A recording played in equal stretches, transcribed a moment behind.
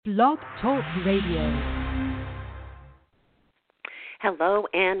Blog Talk Radio. Hello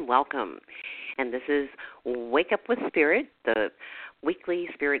and welcome. And this is Wake Up with Spirit, the weekly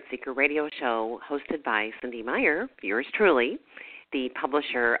Spirit Seeker radio show hosted by Cynde Meyer, yours truly, the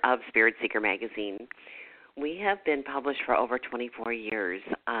publisher of Spirit Seeker magazine. We have been published for over 24 years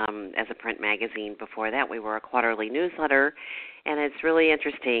as a print magazine. Before that, we were a quarterly newsletter, and it's really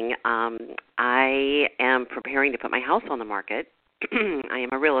interesting. I am preparing to put my house on the market. I am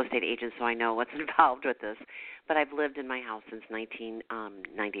a real estate agent, so I know what's involved with this, but I've lived in my house since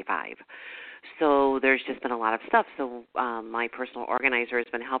 1995. So there's just been a lot of stuff. So my personal organizer has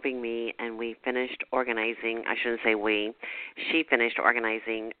been helping me, and we finished organizing, I shouldn't say we, she finished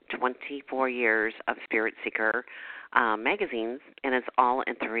organizing 24 years of Spirit Seeker magazines, and it's all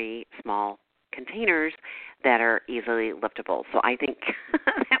in 3 small containers that are easily liftable. So I think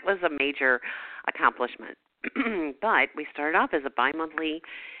that was a major accomplishment. But we started off as a bi-monthly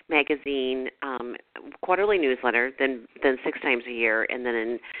magazine, quarterly newsletter, then 6 times a year, and then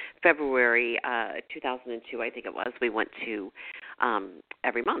in February 2002, I think it was, we went to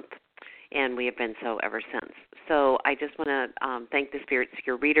every month, and we have been so ever since. So I just want to thank the Spirit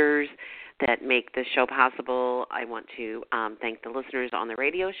Seeker readers that make this show possible. I want to thank the listeners on the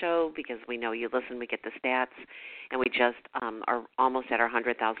radio show because we know you listen, we get the stats, and we just are almost at our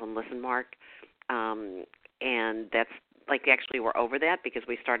 100,000 listen mark. And that's like actually we're over that because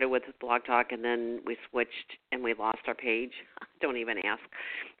we started with Blog Talk and then we switched and we lost our page. Don't even ask.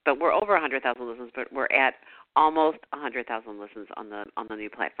 But we're over 100,000 listens, but we're at almost 100,000 listens on the new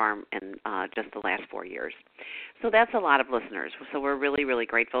platform in just the last 4 years. So that's a lot of listeners. So we're really, really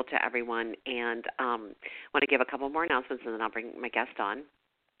grateful to everyone, and want to give a couple more announcements and then I'll bring my guest on.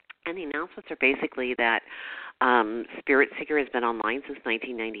 And the announcements are basically that Spirit Seeker has been online since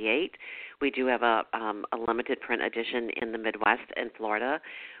 1998. We do have a limited print edition in the Midwest and Florida.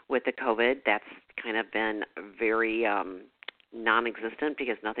 With the COVID, that's kind of been very non-existent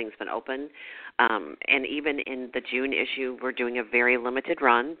because nothing's been open. And even in the June issue, we're doing a very limited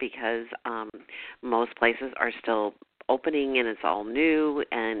run because most places are still opening and it's all new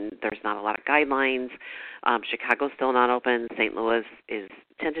and there's not a lot of guidelines. Chicago's still not open. St. Louis is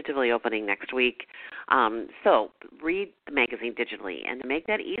tentatively opening next week. So read the magazine digitally, and to make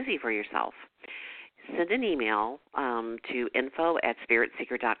that easy for yourself, send an email to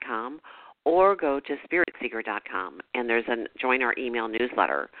info@spiritseeker.com or go to spiritseeker.com, and there's a join our email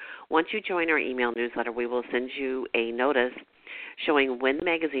newsletter. Once you join our email newsletter, we will send you a notice showing when the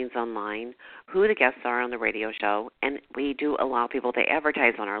magazine's online, who the guests are on the radio show, and we do allow people to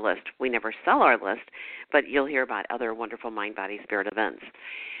advertise on our list. We never sell our list, but you'll hear about other wonderful Mind, Body, Spirit events.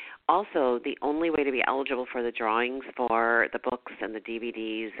 Also, the only way to be eligible for the drawings for the books and the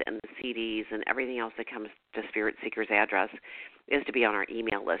DVDs and the CDs and everything else that comes to Spirit Seeker's address is to be on our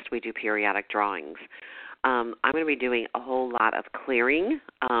email list. We do periodic drawings. I'm going to be doing a whole lot of clearing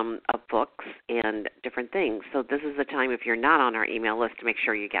of books and different things. So this is the time, if you're not on our email list, to make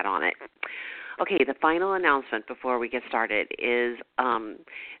sure you get on it. Okay, the final announcement before we get started is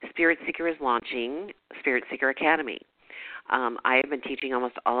Spirit Seeker is launching Spirit Seeker Academy. I have been teaching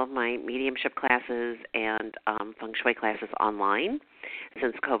almost all of my mediumship classes and feng shui classes online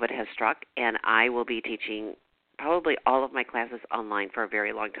since COVID has struck, and I will be teaching probably all of my classes online for a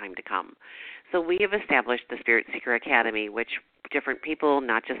very long time to come. So we have established the Spirit Seeker Academy, which different people,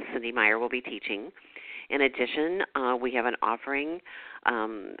 not just Cynde Meyer, will be teaching. In addition, we have an offering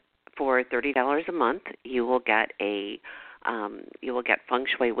for $30 a month. You will get feng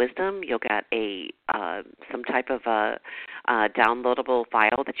shui wisdom. You'll get some type of a downloadable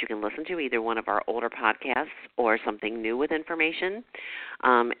file that you can listen to, either one of our older podcasts or something new with information.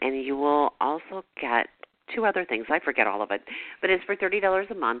 And you will also get 2 other things. I forget all of it. But it's for $30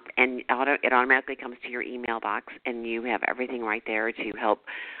 a month, and it automatically comes to your email box, and you have everything right there to help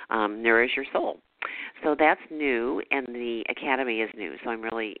nourish your soul. So that's new, and the Academy is new. So I'm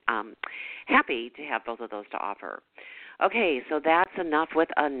really happy to have both of those to offer. Okay, so that's enough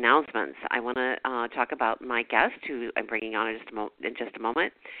with announcements. I want to talk about my guest, who I'm bringing on in just a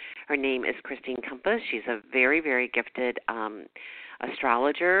moment. Her name is Compas. She's a very, very gifted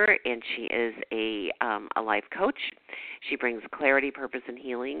astrologer, and she is a life coach. She brings clarity, purpose, and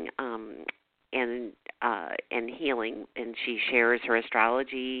healing, and she shares her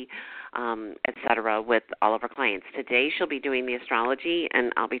astrology, etc., with all of her clients. Today she'll be doing the astrology,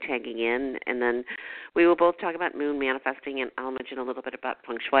 and I'll be tagging in, and then we will both talk about moon manifesting, and I'll mention a little bit about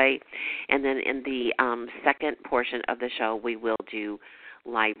feng shui. And then in the second portion of the show, we will do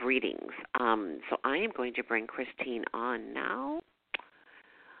live readings. So I am going to bring Christine on now.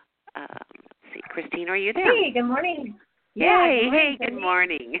 Let's see. Christine, are you there? Hey, good morning. Yeah, Good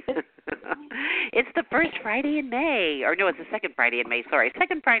morning. It's the first Friday in May, or no, it's the second Friday in May. Sorry,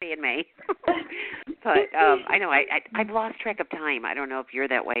 second Friday in May. But I know I've lost track of time. I don't know if you're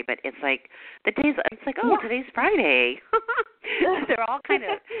that way, but it's like the days. It's like, oh, today's Friday. They're all kind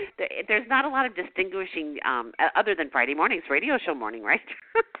of. There's not a lot of distinguishing other than Friday mornings, radio show morning, right?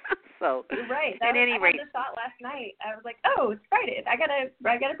 So you're right. At any rate, I had this thought last night. I was like, oh, it's Friday. I gotta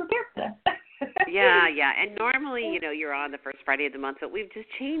prepare for this. Yeah. And normally, you're on the first Friday of the month, but we've just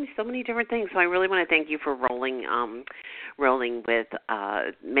changed so many different things. So I really want to thank you for rolling with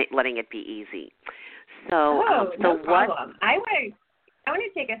letting it be easy. So, no problem. I want to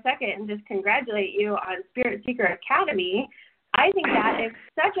take a second and just congratulate you on Spirit Seeker Academy. I think that is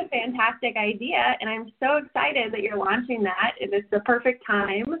such a fantastic idea, and I'm so excited that you're launching that. It's the perfect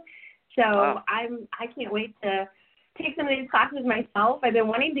time. So I can't wait to take some of these classes myself. I've been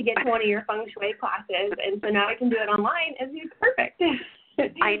wanting to get to one of your feng shui classes, and so now I can do it online. It's perfect.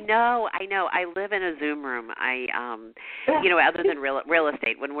 I know. I live in a Zoom room. Other than real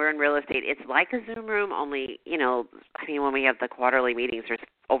estate, when we're in real estate, it's like a Zoom room, only, when we have the quarterly meetings, there's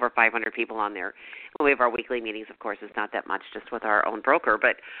over 500 people on there. When we have our weekly meetings, of course, it's not that much, just with our own broker.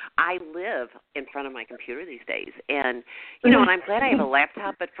 But I live in front of my computer these days. And, and I'm glad I have a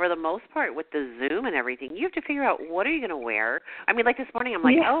laptop, but for the most part, with the Zoom and everything, you have to figure out, what are you going to wear? I mean, like this morning, I'm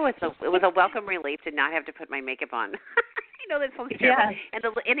like, it was a welcome relief to not have to put my makeup on. I know that sounds terrible. Yes. And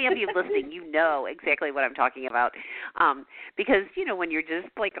any of you listening, you know exactly what I'm talking about. Because, when you're just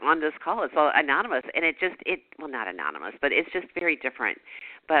like on this call, it's all anonymous. And not anonymous, but it's just very different.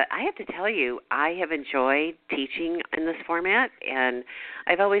 But I have to tell you, I have enjoyed teaching in this format. And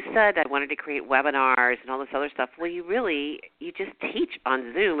I've always said I wanted to create webinars and all this other stuff. Well, you just teach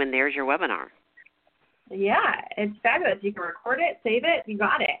on Zoom, and there's your webinar. Yeah, it's fabulous. You can record it, save it, you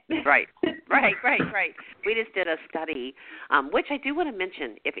got it. Right. We just did a study, which I do want to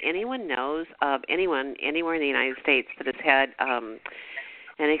mention. If anyone knows of anyone anywhere in the United States that has had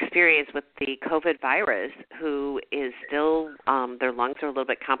an experience with the COVID virus who is still, their lungs are a little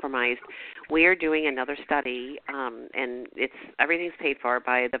bit compromised, we are doing another study, and everything's paid for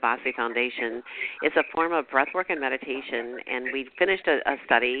by the Vasi Foundation. It's a form of breathwork and meditation, and we finished a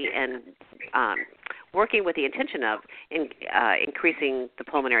study and working with the intention of increasing the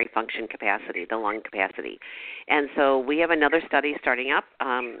pulmonary function capacity, the lung capacity. And so we have another study starting up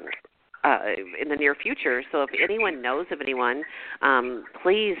in the near future. So if anyone knows of anyone,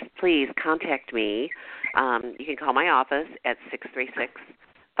 please contact me. You can call my office at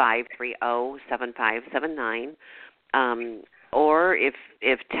 636-530-7579. Or if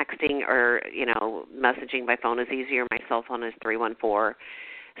texting or, messaging by phone is easier, my cell phone is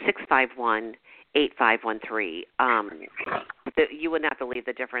 314-651-8513. You would not believe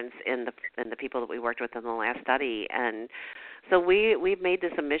the difference in the people that we worked with in the last study, and so we've made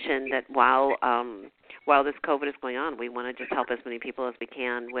this a mission that while this COVID is going on, we want to just help as many people as we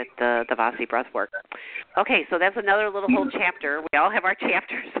can with the Vasi breathwork. Okay, so that's another little whole chapter. We all have our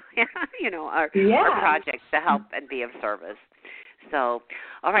chapters, our projects to help and be of service. So,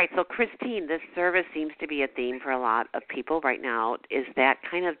 all right, so Christine, this service seems to be a theme for a lot of people right now. Is that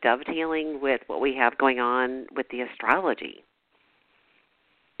kind of dovetailing with what we have going on with the astrology?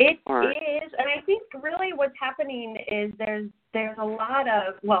 It is, and I think really what's happening is there's a lot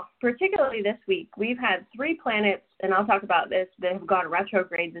of, particularly this week, we've had 3 planets, and I'll talk about this, that have gone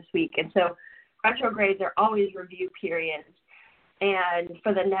retrograde this week. And so retrogrades are always review periods. And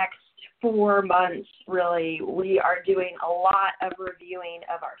for the next 4 months, really, we are doing a lot of reviewing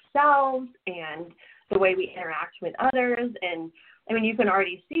of ourselves and the way we interact with others. And, you can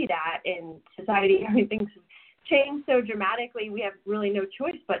already see that in society. Everything's changed so dramatically, we have really no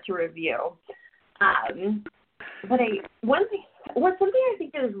choice but to review. But something I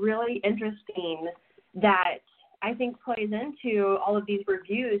think is really interesting that I think plays into all of these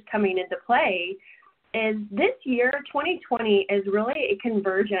reviews coming into play is this year, 2020, is really a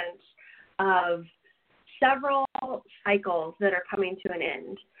convergence of several cycles that are coming to an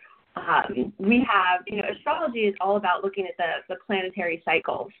end. We have, astrology is all about looking at the planetary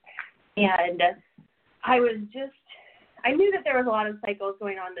cycles. And I knew that there was a lot of cycles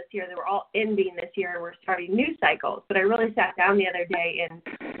going on this year. They were all ending this year, and we're starting new cycles. But I really sat down the other day and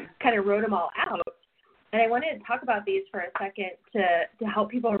kind of wrote them all out. And I wanted to talk about these for a second to help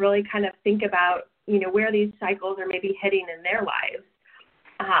people really kind of think about, where these cycles are maybe heading in their lives.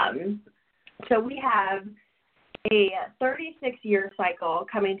 So we have a 36-year cycle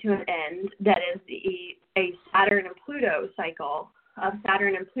coming to an end that is a Saturn and Pluto cycle of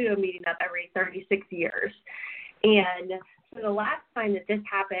Saturn and Pluto meeting up every 36 years. And so the last time that this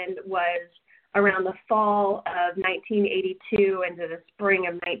happened was around the fall of 1982 into the spring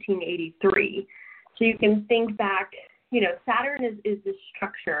of 1983. So you can think back, Saturn is this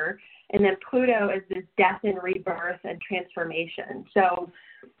structure, and then Pluto is this death and rebirth and transformation. So,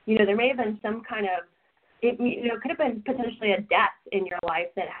 there may have been some kind of, it could have been potentially a death in your life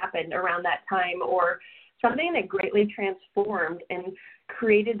that happened around that time, or something that greatly transformed and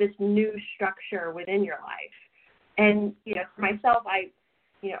created this new structure within your life. And, for myself, I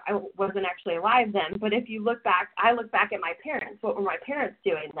wasn't actually alive then, but if you look back, I look back at my parents. What were my parents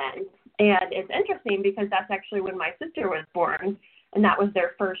doing then? And it's interesting because that's actually when my sister was born, and that was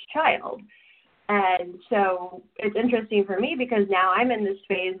their first child. And so it's interesting for me because now I'm in this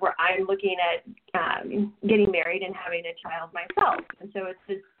phase where I'm looking at getting married and having a child myself. And so it's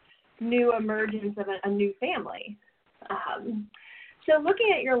this new emergence of a new family. So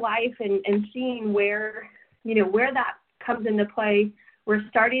looking at your life and seeing where that comes into play, we're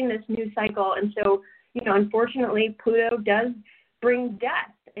starting this new cycle. And so, unfortunately, Pluto does bring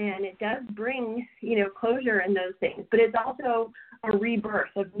death, and it does bring, closure and those things. But it's also a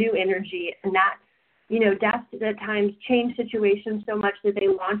rebirth of new energy, and that, death at times change situations so much that they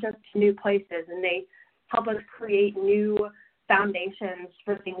launch us to new places, and they help us create new foundations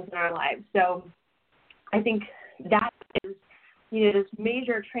for things in our lives. So I think that is, this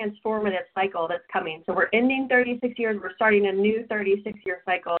major transformative cycle that's coming. So we're ending 36 years. We're starting a new 36-year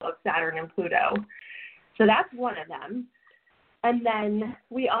cycle of Saturn and Pluto. So that's one of them. And then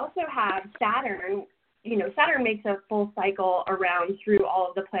we also have Saturn. Saturn makes a full cycle around through all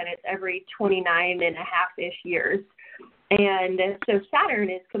of the planets every 29 and a half-ish years. And so Saturn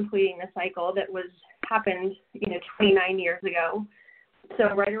is completing the cycle that happened, 29 years ago.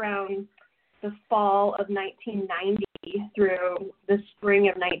 So right around the fall of 1990 through the spring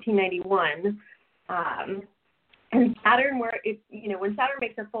of 1991. And Saturn, when Saturn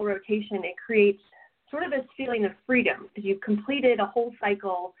makes a full rotation, it creates sort of this feeling of freedom because you've completed a whole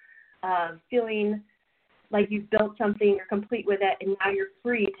cycle of feeling like you've built something, you're complete with it, and now you're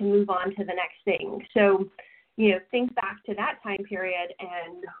free to move on to the next thing. So, think back to that time period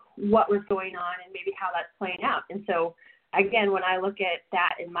and what was going on and maybe how that's playing out. And so, again, when I look at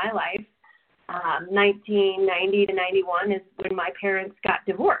that in my life, 1990 to 91 is when my parents got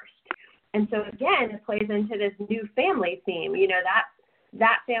divorced. And so, again, it plays into this new family theme.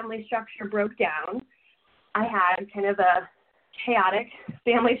 That family structure broke down. I had kind of a chaotic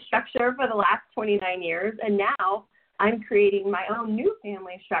family structure for the last 29 years, and now I'm creating my own new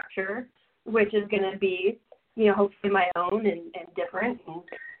family structure, which is going to be, hopefully my own and different and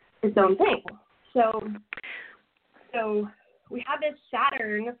its own thing. So we have this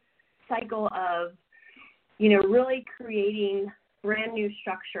Saturn cycle of, really creating brand new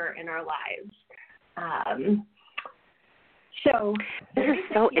structure in our lives. So this is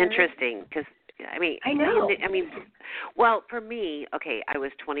so interesting because, I know. Well, for me, I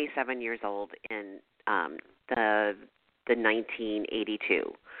was 27 years old in the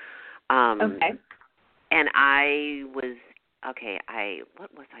 1982. Okay. And I was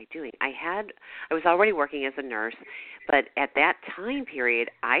what was I doing? I was already working as a nurse, but at that time period,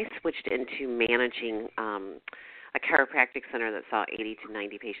 I switched into managing a chiropractic center that saw 80 to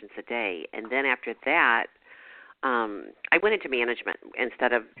 90 patients a day. And then after that, I went into management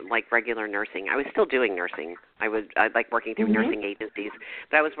instead of like regular nursing. I was still doing nursing. I like working through nursing agencies,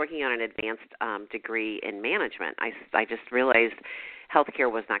 but I was working on an advanced degree in management. I just realized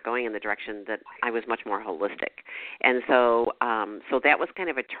healthcare was not going in the direction that I was much more holistic. And so that was kind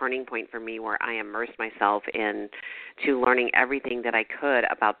of a turning point for me where I immersed myself into learning everything that I could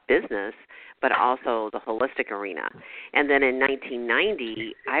about business, but also the holistic arena. And then in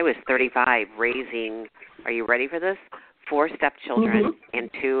 1990, I was 35 raising, are you ready for this? 4 stepchildren and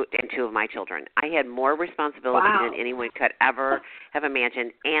two of my children. I had more responsibility than anyone could ever have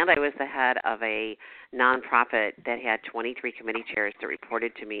imagined, and I was the head of a nonprofit that had 23 committee chairs that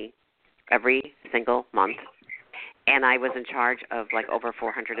reported to me every single month, and I was in charge of like over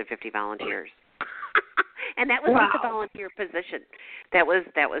 450 volunteers. And that was just a volunteer position. That was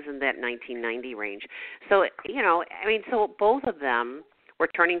in that 1990 range. So, so both of them were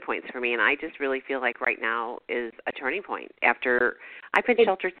turning points for me, and I just really feel like right now is a turning point after I've been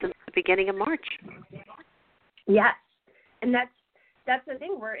sheltered since the beginning of March. Yes, and that's the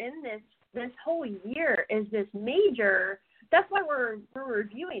thing. We're in this whole year is this major. That's why we're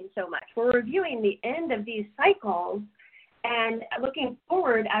reviewing so much. We're reviewing the end of these cycles and looking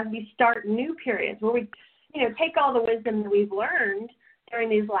forward as we start new periods where we, take all the wisdom that we've learned during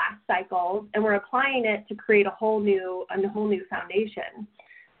these last cycles, and we're applying it to create a whole new foundation.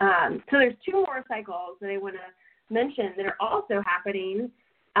 So there's 2 more cycles that I want to mention that are also happening.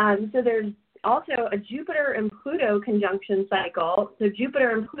 So there's also a Jupiter and Pluto conjunction cycle. So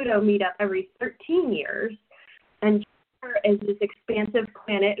Jupiter and Pluto meet up every 13 years. And Jupiter is this expansive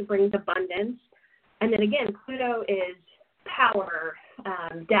planet. It brings abundance. And then again, Pluto is power,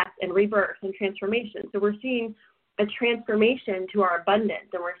 death, and rebirth and transformation. So we're seeing a transformation to our abundance,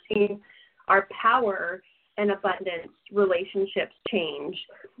 and we're seeing our power and abundance relationships change.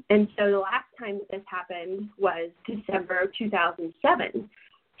 And so the last time that this happened was December of 2007.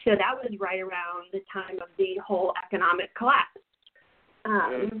 So that was right around the time of the whole economic collapse.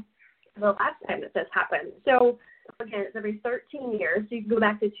 The last time that this happened. So again, it's every 13 years. So you can go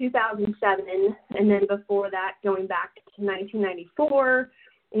back to 2007, and then before that, going back to 1994,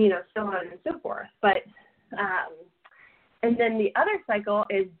 so on and so forth. But and then the other cycle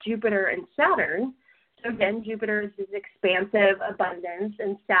is Jupiter and Saturn. So again, Jupiter is this expansive abundance,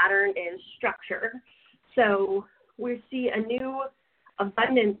 and Saturn is structure. So we see a new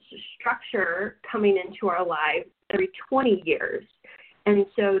abundance structure coming into our lives every 20 years. And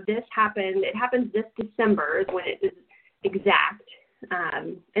so it happens this December is when it is exact.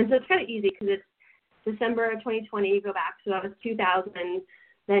 And so it's kind of easy because it's December of 2020, you go back, so that was 2000,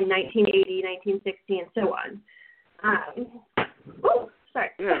 then 1980, 1960, and so on.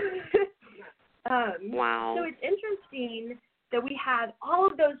 Wow. So it's interesting that we had all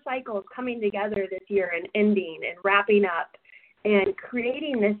of those cycles coming together this year and ending and wrapping up and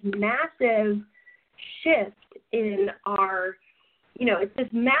creating this massive shift in our, it's this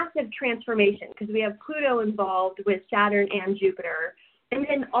massive transformation because we have Pluto involved with Saturn and Jupiter. And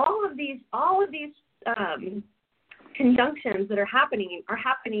then all of these conjunctions that are happening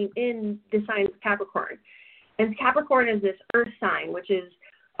in the sign of Capricorn. And Capricorn is this earth sign, which is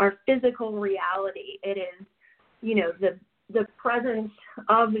our physical reality. It is, the presence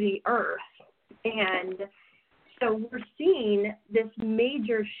of the earth. And so we're seeing this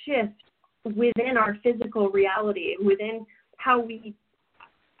major shift within our physical reality, within how we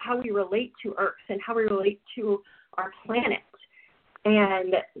relate to Earth and how we relate to our planet.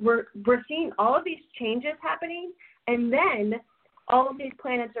 And we're seeing all of these changes happening, and then all of these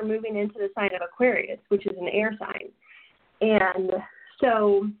planets are moving into the sign of Aquarius, which is an air sign. And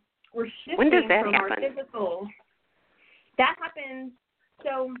so we're shifting when does that from happen? Our physical. That happens.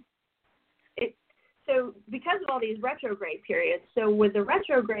 So because of all these retrograde periods, so with the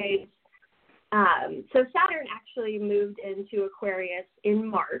retrogrades, so Saturn actually moved into Aquarius in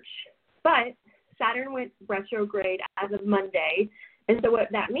March, but Saturn went retrograde as of Monday. And so what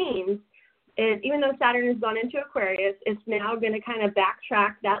that means is even though Saturn has gone into Aquarius, it's now going to kind of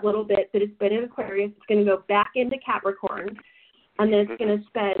backtrack that little bit that it's been in Aquarius. It's going to go back into Capricorn, and then it's going to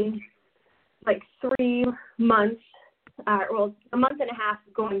spend like 3 months, a month and a half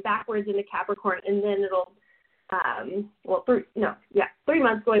going backwards into Capricorn, and then it'll 3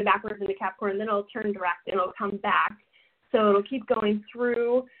 months going backwards into Capricorn, then it'll turn direct and it'll come back. So it'll keep going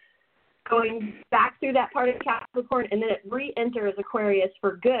back through that part of Capricorn, and then it re-enters Aquarius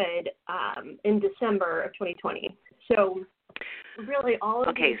for good in December of 2020. So really all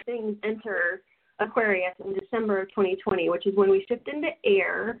of these things enter Aquarius in December of 2020, which is when we shift into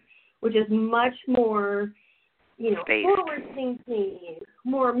air, which is much more forward-thinking,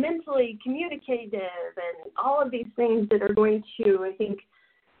 more mentally communicative, and all of these things that are going to, I think,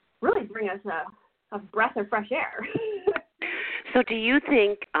 really bring us a breath of fresh air. So do you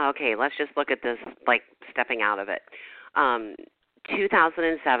think, let's just look at this, like stepping out of it.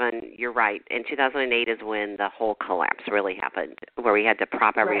 2007, you're right, and 2008 is when the whole collapse really happened, where we had to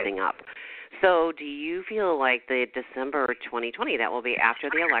prop everything up. So do you feel like the December 2020, that will be after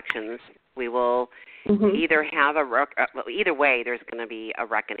the elections, we will either have either way, there's going to be a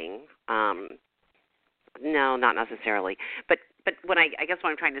reckoning. No, not necessarily. But what I guess what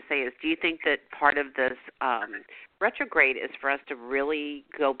I'm trying to say is, do you think that part of this retrograde is for us to really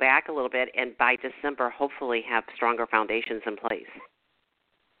go back a little bit and by December hopefully have stronger foundations in place?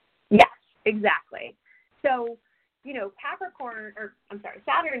 Yes, exactly. So,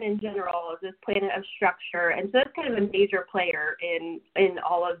 Saturn in general is this planet of structure, and so that's kind of a major player in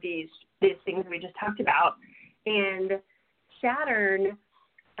all of these things we just talked about. And Saturn,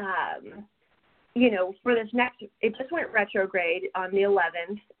 for this next, it just went retrograde on the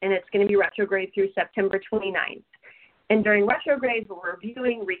 11th, and it's going to be retrograde through September 29th. And during retrogrades, we're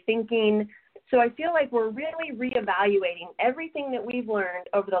reviewing, rethinking. So I feel like we're really reevaluating everything that we've learned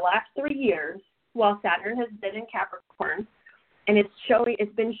over the last 3 years while Saturn has been in Capricorn. And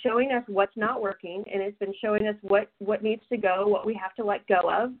it's been showing us what's not working, and it's been showing us what needs to go, what we have to let go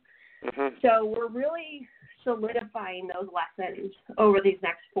of. Mm-hmm. So we're really solidifying those lessons over these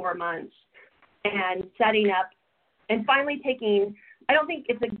next 4 months and setting up and finally taking I don't think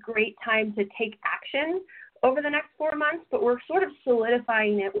it's a great time to take action over the next 4 months, but we're sort of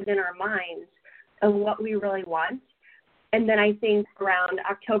solidifying it within our minds of what we really want. And then I think around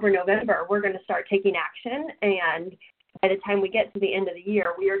October, November, we're going to start taking action. And by the time we get to the end of the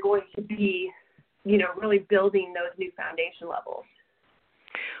year, we are going to be, really building those new foundation levels.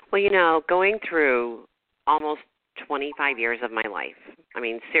 Well, going through almost 25 years of my life, I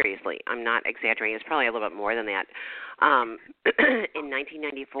mean, seriously, I'm not exaggerating. It's probably a little bit more than that. In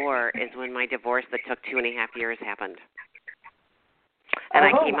 1994 is when my divorce that took 2.5 years happened. And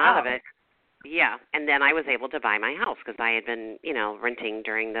I came out of it. Yeah, and then I was able to buy my house because I had been, renting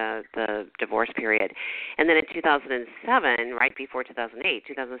during the divorce period. And then in 2007, right before 2008,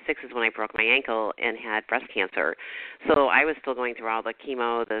 2006 is when I broke my ankle and had breast cancer. So I was still going through all the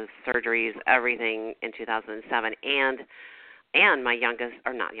chemo, the surgeries, everything in 2007. And my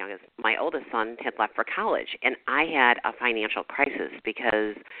my oldest son had left for college. And I had a financial crisis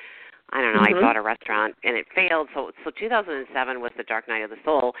because I don't know, I bought a restaurant and it failed. So 2007 was the dark night of the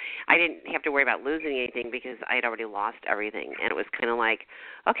soul. I didn't have to worry about losing anything because I had already lost everything. And it was kind of like,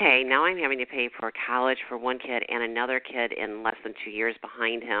 okay, now I'm having to pay for college for one kid and another kid in less than 2 years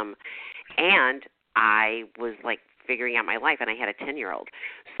behind him. And I was like figuring out my life, and I had a 10-year-old.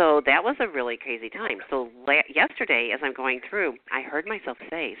 So that was a really crazy time. So yesterday, as I'm going through, I heard myself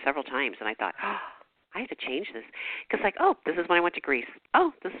say several times, and I thought, I have to change this. Because this is when I went to Greece.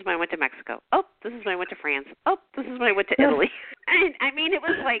 Oh, this is when I went to Mexico. Oh, this is when I went to France. Oh, this is when I went to Italy. And I mean, it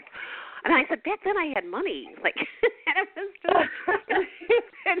was like, and I said, back then I had money. Like, and it was just,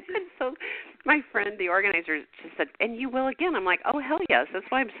 and so my friend, the organizer, just said, and you will again. I'm like, oh, hell yes. That's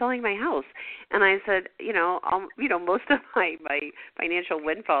why I'm selling my house. And I said, most of my financial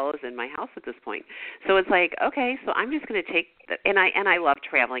windfall is in my house at this point. So it's like, okay, so I'm just going to take, and I love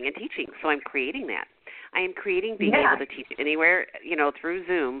traveling and teaching, so I'm creating that. I am creating being able to teach anywhere, through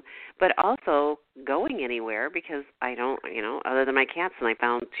Zoom, but also going anywhere because I don't, other than my cats, and I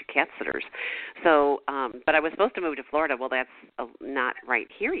found 2 cat sitters. So, but I was supposed to move to Florida. Well, that's not right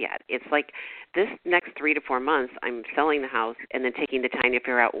here yet. It's like this next 3 to 4 months, I'm selling the house and then taking the time to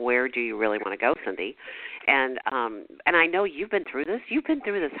figure out where do you really want to go, Cynde. And I know you've been through this. You've been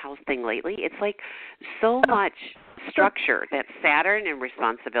through this house thing lately. It's like so much structure, that Saturn and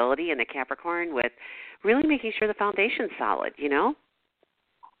responsibility and the Capricorn with really making sure the foundation's solid, It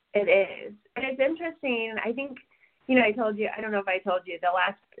is. And it's interesting. I think, I told you, I don't know if I told you, the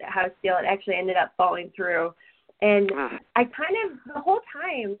last house deal, it actually ended up falling through. And I kind of, the whole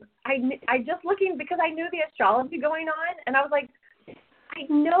time, I just looking, because I knew the astrology going on, and I was like, I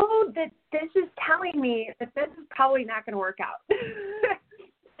know that this is telling me that this is probably not going to work out.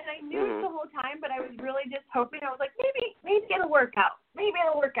 And I knew it the whole time, but I was really just hoping. I was like, maybe it'll work out. Maybe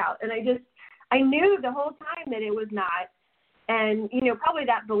it'll work out. And I knew the whole time that it was not. And, probably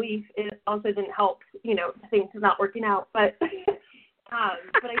that belief also didn't help, things not working out. But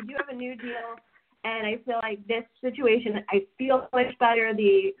but I do have a new deal, and I feel like this situation, I feel much better.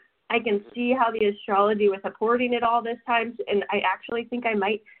 I can see how the astrology was supporting it all this time, and I actually think I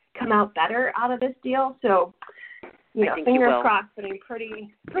might come out better out of this deal. So, fingers crossed, but I'm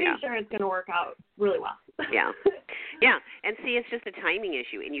pretty sure it's going to work out really well. Yeah. And see, it's just a timing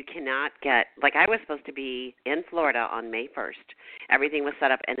issue, and you cannot get, like I was supposed to be in Florida on May 1st. Everything was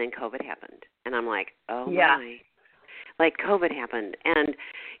set up, and then COVID happened. And I'm like, oh, my. Like COVID happened. And,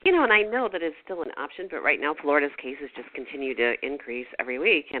 and I know that it's still an option, but right now Florida's cases just continue to increase every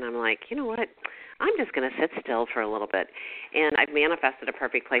week. And I'm like, you know what? I'm just going to sit still for a little bit. And I've manifested a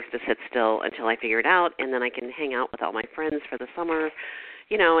perfect place to sit still until I figure it out, and then I can hang out with all my friends for the summer,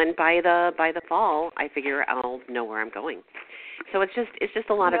 and by the fall, I figure I'll know where I'm going. So it's just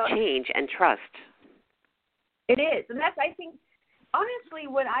a lot of change and trust. It is. And that's, I think, honestly,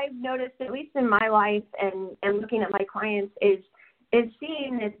 what I've noticed, at least in my life and looking at my clients, is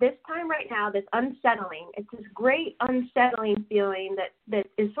seeing that this time right now, this unsettling, it's this great unsettling feeling that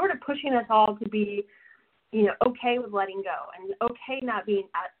is sort of pushing us all to be, okay with letting go and okay not being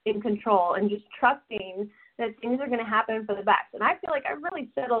in control and just trusting that things are going to happen for the best. And I feel like I've really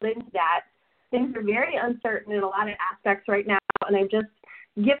settled into that. Things are very uncertain in a lot of aspects right now, and I've just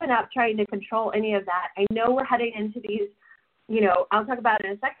given up trying to control any of that. I know we're heading into these, I'll talk about it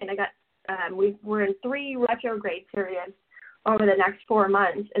in a second. We're in 3 retrograde periods over the next 4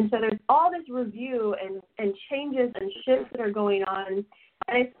 months. And so there's all this review and changes and shifts that are going on.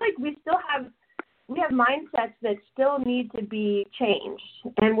 And I feel like we have mindsets that still need to be changed.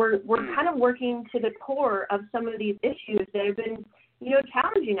 And we're kind of working to the core of some of these issues that have been,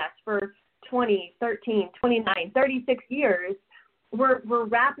 challenging us for 20, 13, 29, 36 years. We're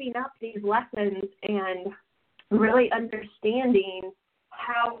wrapping up these lessons and really understanding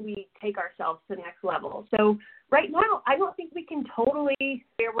how we take ourselves to the next level. So right now, I don't think we can totally say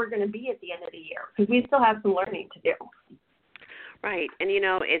where we're going to be at the end of the year because we still have some learning to do. Right, and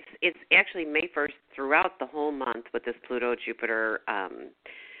it's actually May 1st throughout the whole month with this Pluto-Jupiter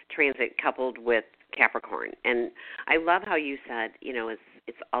transit coupled with Capricorn. And I love how you said,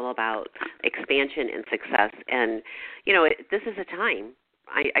 it's all about expansion and success. And, this is a time.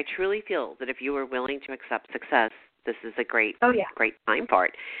 I truly feel that if you are willing to accept success, this is a great time for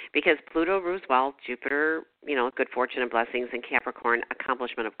it, because Pluto rules wealth, Jupiter, good fortune and blessings, and Capricorn,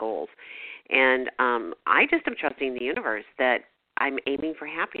 accomplishment of goals. And I just am trusting the universe that I'm aiming for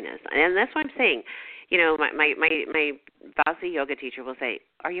happiness, and that's what I'm saying. My bossy yoga teacher will say,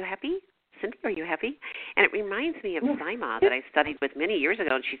 "Are you happy, Cynde? Are you happy?" And it reminds me of Saima that I studied with many years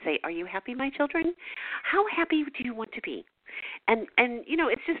ago, and she'd say, "Are you happy, my children? How happy do you want to be?" And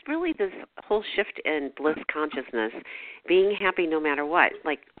it's just really this whole shift in bliss consciousness, being happy no matter what.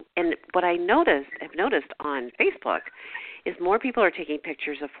 And what I have noticed on Facebook is more people are taking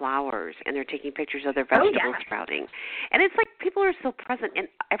pictures of flowers, and they're taking pictures of their vegetables sprouting. And it's like people are so present, and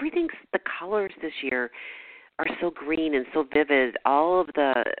the colors this year are so green and so vivid, all of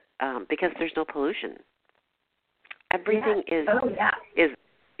the, because there's no pollution. Everything is.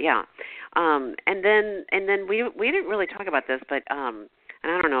 And then we didn't really talk about this, but and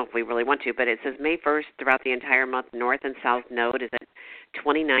I don't know if we really want to, but it says May 1st throughout the entire month, North and South Node is at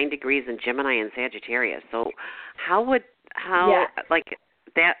 29 degrees in Gemini and Sagittarius. So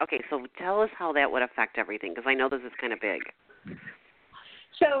that? Okay, so tell us how that would affect everything, because I know this is kind of big.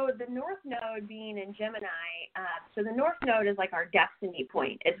 So the North Node being in Gemini, so the North Node is like our destiny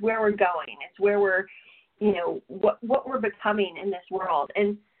point. It's where we're going. It's where we're, what we're becoming in this world.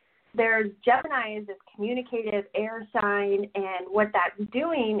 And there's Gemini is this communicative air sign, and what that's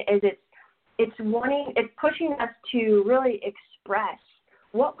doing is it's pushing us to really express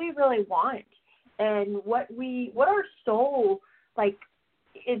what we really want and what our soul,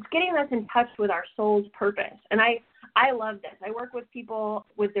 it's getting us in touch with our soul's purpose. And I love this. I work with people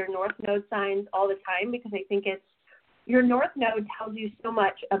with their North Node signs all the time, because I think your North Node tells you so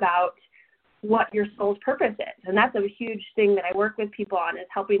much about what your soul's purpose is. And that's a huge thing that I work with people on, is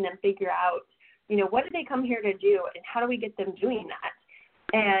helping them figure out, what did they come here to do, and how do we get them doing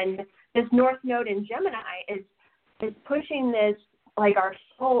that? And this North Node in Gemini is pushing this, our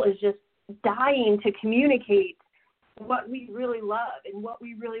soul is just dying to communicate what we really love and what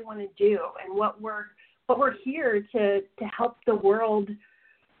we really want to do, and what we're here to help the world,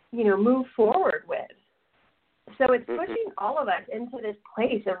 move forward with. So it's pushing all of us into this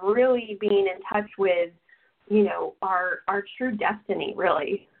place of really being in touch with, our true destiny,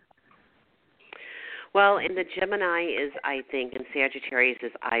 really. Well, and the Gemini is, I think, and Sagittarius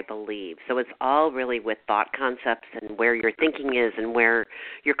is, I believe. So it's all really with thought concepts and where your thinking is and where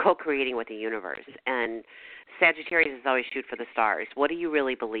you're co-creating with the universe. And Sagittarius is always shoot for the stars. What do you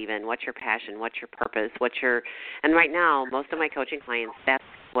really believe in? What's your passion? What's your purpose? And right now, most of my coaching clients, that's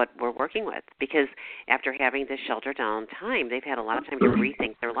what we're working with, because after having this shelter down time, they've had a lot of time to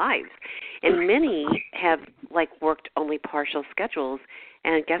rethink their lives. And many have worked only partial schedules,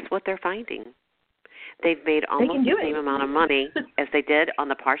 and guess what they're finding? They've made almost the same amount of money as they did on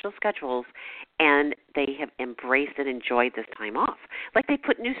the partial schedules, and they have embraced and enjoyed this time off. They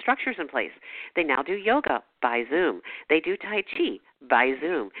put new structures in place. They now do yoga by Zoom. They do Tai Chi by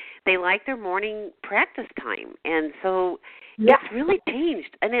Zoom. They like their morning practice time. And so it's really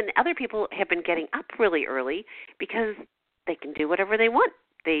changed. And then other people have been getting up really early because they can do whatever they want.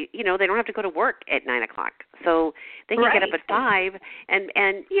 They don't have to go to work at 9 o'clock. So they can get up at 5 and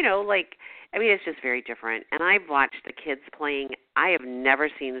it's just very different. And I've watched the kids playing. I have never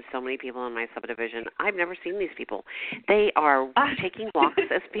seen so many people in my subdivision. I've never seen these people. They are taking walks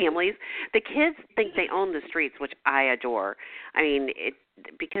as families. The kids think they own the streets, which I adore.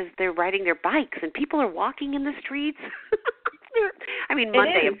 Because they're riding their bikes and people are walking in the streets.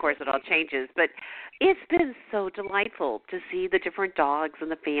 Monday, of course, it all changes, but it's been so delightful to see the different dogs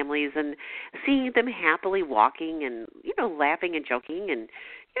and the families and seeing them happily walking and, laughing and joking and,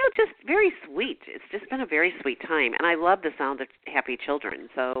 just very sweet. It's just been a very sweet time, and I love the sound of happy children,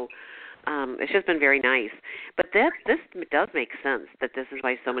 so it's just been very nice. But this does make sense, that this is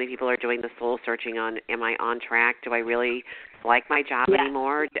why so many people are doing the soul searching on, am I on track? Do I really like my job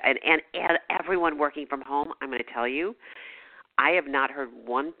anymore? And everyone working from home, I'm going to tell you, I have not heard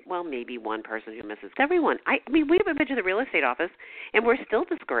maybe one person who misses everyone. We have been to the real estate office, and we're still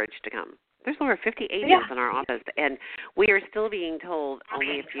discouraged to come. There's over 50 agents in our office, and we are still being told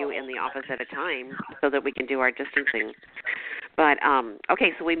only a few in the office at a time so that we can do our distancing. But,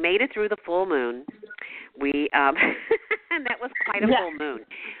 okay, so we made it through the full moon. We And that was quite a full moon.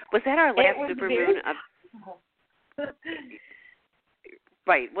 Was that our last supermoon of?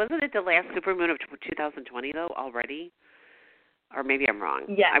 Right. Wasn't it the last supermoon of 2020 though already? Or maybe I'm wrong.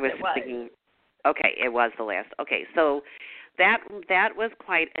 Yes, I was it was. thinking. Okay, it was the last. Okay, so that was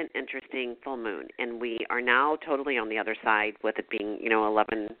quite an interesting full moon, and we are now totally on the other side with it being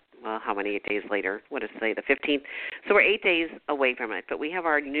 11. Well, how many days later? What does it say? The 15th. So we're 8 days away from it, but we have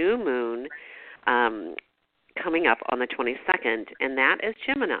our new moon coming up on the 22nd, and that is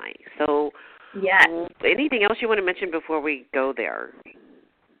Gemini. So, yes. Anything else you want to mention before we go there?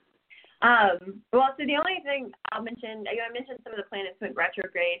 Well, so the only thing I'll mention, I mentioned some of the planets went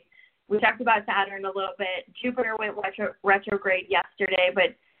retrograde. We talked about Saturn a little bit. Jupiter went retrograde yesterday,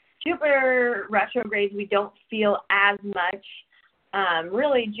 but Jupiter retrogrades we don't feel as much.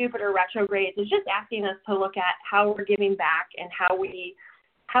 Really, Jupiter retrogrades is just asking us to look at how we're giving back and how we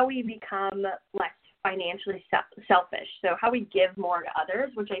become less financially selfish. So how we give more to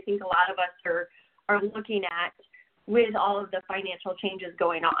others, which I think a lot of us are looking at with all of the financial changes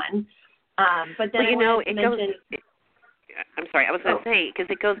going on. But then I'm sorry, I was going to say, because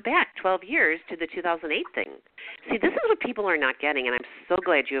it goes back 12 years to the 2008 thing. See, this is what people are not getting, and I'm so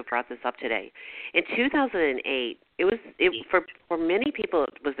glad you have brought this up today. In 2008, for many people,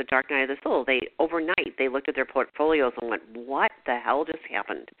 it was the dark night of the soul. Overnight, they looked at their portfolios and went, what the hell just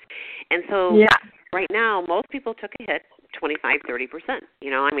happened? And so right now, most people took a hit, 25-30%.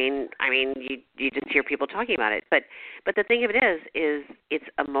 I mean, you just hear people talking about it. But the thing of it is it's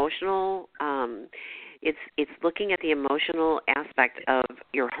emotional. It's looking at the emotional aspect of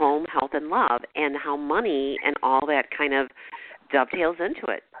your home, health, and love, and how money and all that kind of dovetails into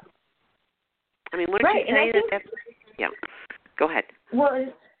it. I mean, what did you say? Yeah, go ahead. Well,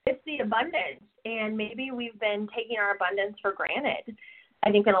 it's the abundance, and maybe we've been taking our abundance for granted.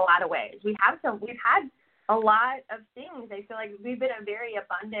 I think in a lot of ways we've had a lot of things. I feel like we've been a very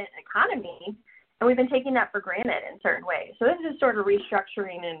abundant economy, and we've been taking that for granted in certain ways. So this is sort of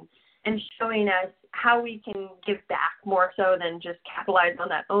restructuring and showing us how we can give back more so than just capitalize on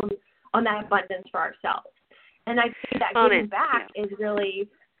that abundance for ourselves. And I think that giving back is really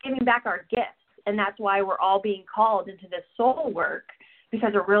giving back our gifts, and that's why we're all being called into this soul work,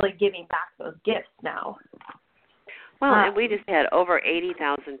 because we're really giving back those gifts now. Well, and we just had over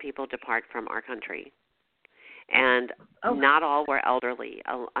 80,000 people depart from our country. And not all were elderly.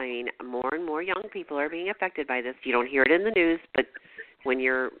 I mean, more and more young people are being affected by this. You don't hear it in the news, but when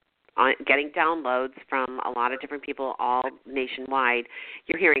you're getting downloads from a lot of different people all nationwide,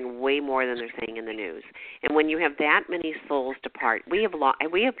 you're hearing way more than they're saying in the news. And when you have that many souls depart, we have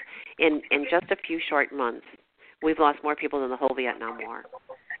in just a few short months, we've lost more people than the whole Vietnam War.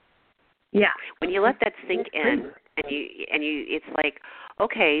 Yeah. When you let that sink in, and you, it's like,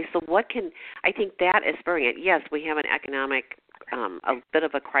 okay, so what can, I think that is spurring it. Yes, we have an economic, a bit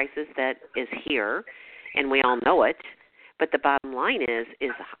of a crisis that is here, and we all know it. But the bottom line is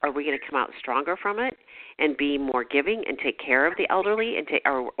are we going to come out stronger from it and be more giving and take care of the elderly, and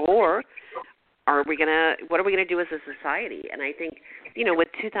or are we what are we going to do as a society? And I think, with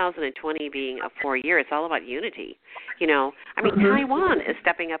 2020 being a 4-year, it's all about unity. I mean, Taiwan is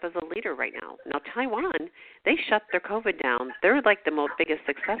stepping up as a leader right now. Now, Taiwan, they shut their COVID down. They're like the biggest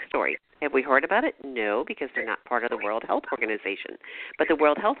success story. Have we heard about it? No, because they're not part of the World Health Organization. But the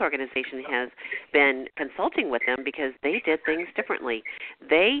World Health Organization has been consulting with them because they did things differently.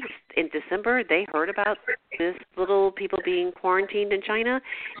 In December, they heard about this little people being quarantined in China,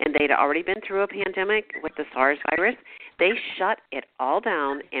 and they'd already been through a pandemic with the SARS virus. They shut it all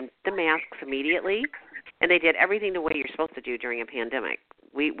down and the masks immediately, and they did everything the way you're supposed to do during a pandemic.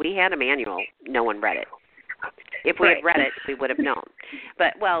 We had a manual. No one read it. If we had read it, we would have known.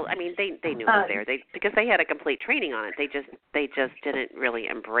 But I mean, they knew it was there. Because they had a complete training on it. They just didn't really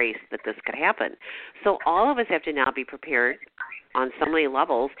embrace that this could happen. So all of us have to now be prepared on so many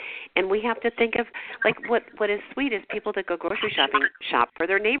levels, and we have to think of what is sweet is people that go grocery shopping shop for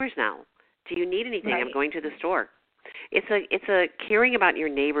their neighbors now. Do you need anything? Right. I'm going to the store. It's a caring about your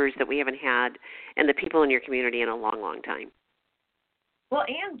neighbors that we haven't had and the people in your community in a long, long time. Well,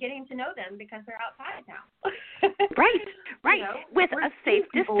 and getting to know them because they're outside now. Right. With a safe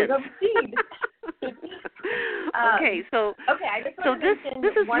distance. Okay, so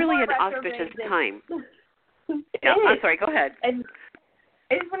this is really an auspicious time. Yeah, I'm sorry. Go ahead. And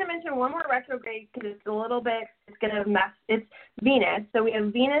I just want to mention one more retrograde because it's going to mess. It's Venus. So we have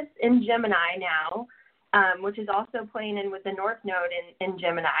Venus in Gemini now, which is also playing in with the North Node in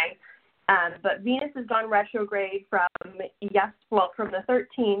Gemini. But Venus has gone retrograde from the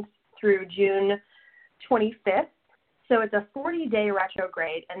 13th through June 25th. So it's a 40-day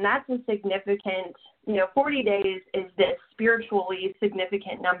retrograde, and that's a significant, 40 days is this spiritually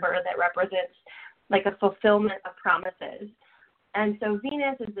significant number that represents like a fulfillment of promises. And so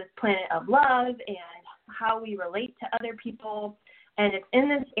Venus is this planet of love and how we relate to other people. And it's in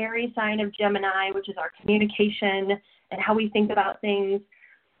this Aries sign of Gemini, which is our communication and how we think about things.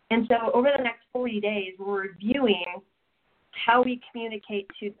 And so over the next 40 days, we're reviewing how we communicate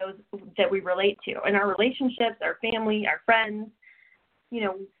to those that we relate to in our relationships, our family, our friends,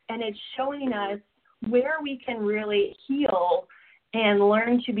 and it's showing us where we can really heal and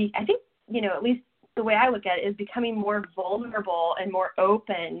learn to be, I think, at least the way I look at it is becoming more vulnerable and more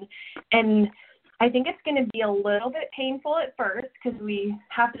open. And I think it's going to be a little bit painful at first because we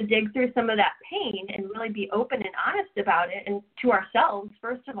have to dig through some of that pain and really be open and honest about it, and to ourselves,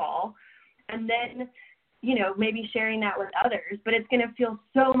 first of all, and then, maybe sharing that with others. But it's going to feel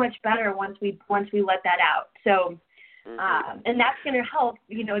so much better once we let that out. So, and that's going to help,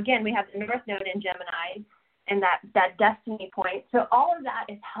 again, we have the North Node in Gemini and that destiny point. So all of that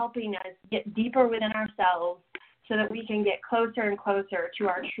is helping us get deeper within ourselves so that we can get closer and closer to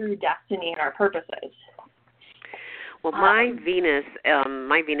our true destiny and our purposes. Well, my Venus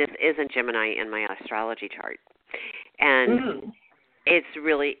is in Gemini in my astrology chart. And it's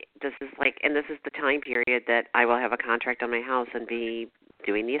really, this is the time period that I will have a contract on my house and be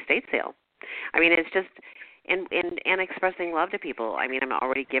doing the estate sale. I mean, it's just, and expressing love to people. I mean, I'm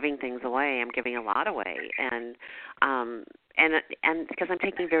already giving things away. I'm giving a lot away. And because I'm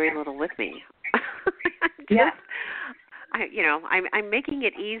taking very little with me. I'm making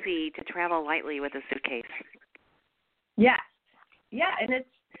it easy to travel lightly with a suitcase. Yeah. Yeah, and it's,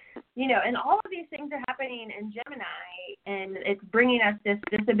 and all of these things are happening in Gemini, and it's bringing us this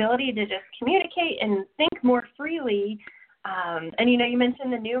ability to just communicate and think more freely. And, you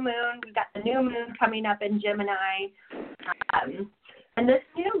mentioned the new moon. We've got the new moon coming up in Gemini. And this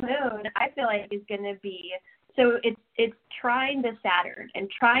new moon, I feel like, is going to be, so it's trine to Saturn,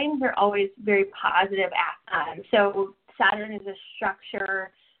 and trines are always very positive. So Saturn is a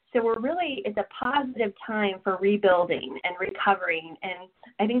structure. So it's a positive time for rebuilding and recovering. And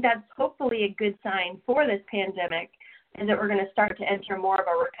I think that's hopefully a good sign for this pandemic, is that we're going to start to enter more of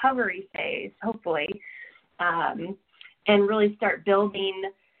a recovery phase, hopefully, and really start building,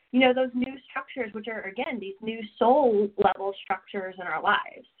 those new structures, which are, again, these new soul level structures in our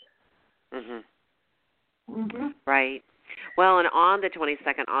lives. Right. Well, and on the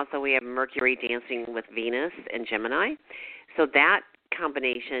 22nd, also, we have Mercury dancing with Venus in Gemini. So that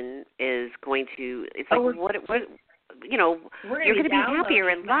combination is going to, it's like, you're going to be happier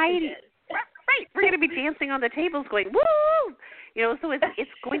and light. Right. We're going to be dancing on the tables going, woo! So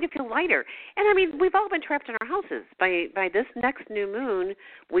it's going to feel lighter. And, I mean, we've all been trapped in our houses. By this next new moon,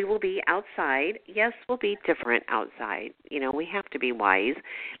 we will be outside. Yes, we'll be different outside. We have to be wise.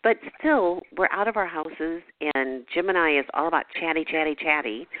 But still, we're out of our houses, and Gemini is all about chatty.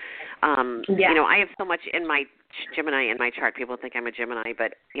 I have so much in my Gemini in my chart. People think I'm a Gemini,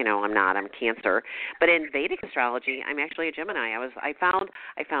 but I'm not. I'm Cancer. But in Vedic astrology, I'm actually a Gemini. I found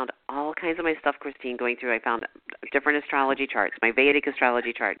all kinds of my stuff, Christine, going through. I found different astrology charts, my Vedic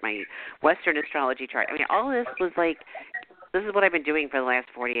astrology chart, my Western astrology chart. I mean, all this was like, this is what I've been doing for the last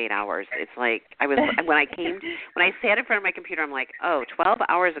 48 hours. It's like when I sat in front of my computer, I'm like, 12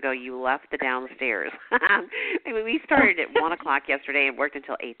 hours ago you left the downstairs. I mean, we started at 1 o'clock yesterday and worked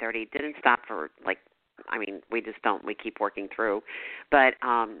until 8:30. Didn't stop for we just don't. We keep working through. But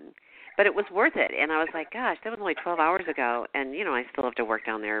it was worth it. And I was like, gosh, that was only 12 hours ago. And, I still have to work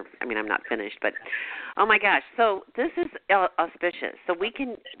down there. I mean, I'm not finished. But, oh, my gosh. So this is auspicious. So we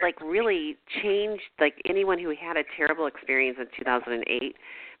can, really change, anyone who had a terrible experience in 2008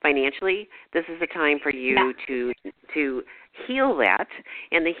 financially, this is the time for you to heal that.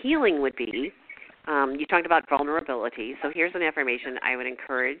 And the healing would be, you talked about vulnerability. So here's an affirmation I would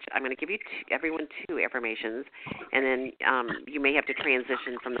encourage. I'm going to give you everyone two affirmations, and then you may have to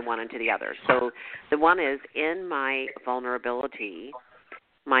transition from the one into the other. So the one is, in my vulnerability,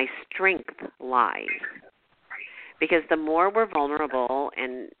 my strength lies. Because the more we're vulnerable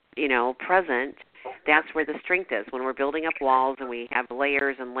and, present, that's where the strength is. When we're building up walls and we have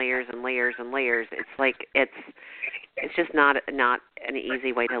layers and layers and layers and layers, it's like it's just not an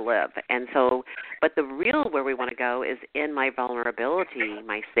easy way to live. And so, but the real where we want to go is, in my vulnerability,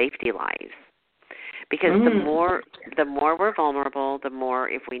 my safety lies. because the more we're vulnerable, the more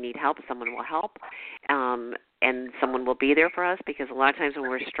if we need help, someone will help, and someone will be there for us, because a lot of times when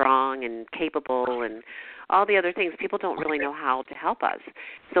we're strong and capable and all the other things, people don't really know how to help us.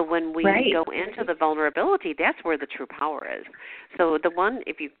 So when we go into the vulnerability, that's where the true power is. So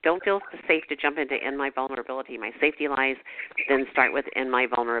if you don't feel safe to jump into in my vulnerability, my safety lies, then start with in my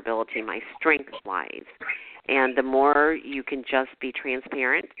vulnerability, my strength lies. And the more you can just be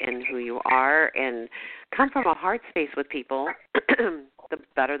transparent in who you are and come from a heart space with people, the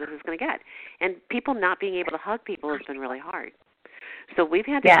better this is going to get. And people not being able to hug people has been really hard. So we've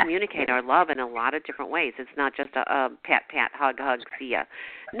had to communicate our love in a lot of different ways. It's not just a pat, hug, see ya.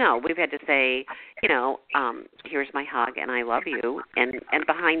 No, we've had to say, here's my hug and I love you, and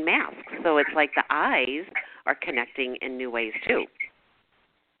behind masks. So it's like the eyes are connecting in new ways too.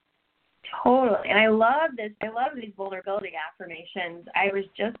 Totally. And I love this. I love these vulnerability affirmations. I was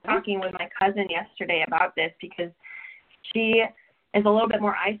just talking with my cousin yesterday about this because she is a little bit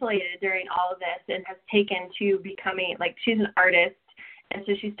more isolated during all of this and has taken to becoming, she's an artist. And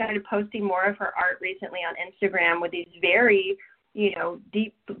so she started posting more of her art recently on Instagram with these very,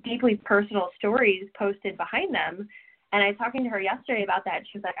 deeply personal stories posted behind them. And I was talking to her yesterday about that.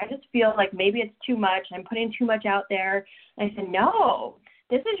 She was like, I just feel like maybe it's too much. I'm putting too much out there. And I said, no,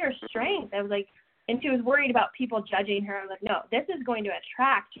 this is your strength. I was like, and she was worried about people judging her. I was like, no, this is going to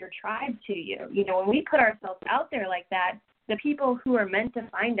attract your tribe to you. When we put ourselves out there like that, the people who are meant to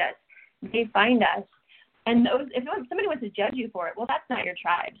find us, they find us. And if somebody wants to judge you for it, well, that's not your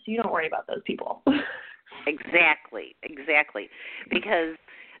tribe, so you don't worry about those people. Exactly. Because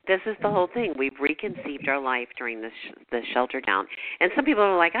this is the whole thing. We've reconceived our life during the shelter down. And some people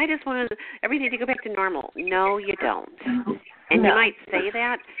are like, I just want everything to go back to normal. No, you don't. And you might say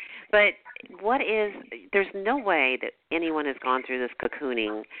that, but there's no way that anyone has gone through this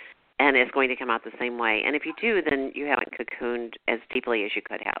cocooning and is going to come out the same way. And if you do, then you haven't cocooned as deeply as you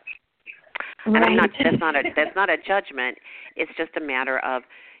could have. Right. And that's not a judgment. It's just a matter of,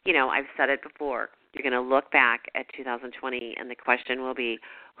 I've said it before. You're going to look back at 2020, and the question will be,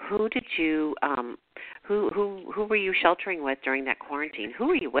 who did you, who were you sheltering with during that quarantine? Who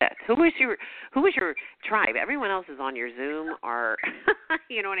were you with? Who was your tribe? Everyone else is on your Zoom, or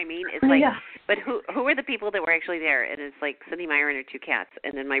you know what I mean? It's like, but who were the people that were actually there? And it's like Cynde, Meyer, and her 2 cats,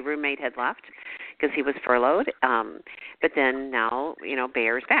 and then my roommate had left because he was furloughed. But then now,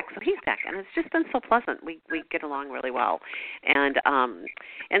 Bayer's back, so he's back, and it's just been so pleasant. We get along really well, and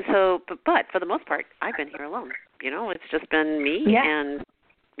so, but for the most part, I've been here alone. It's just been me, and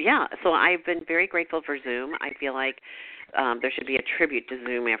so I've been very grateful for Zoom. I feel like there should be a tribute to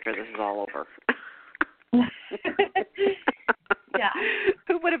Zoom after this is all over.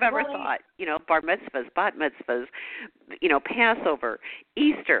 Who would have ever thought, bar mitzvahs, bat mitzvahs, Passover,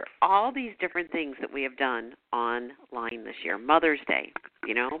 Easter, all these different things that we have done online this year. Mother's Day,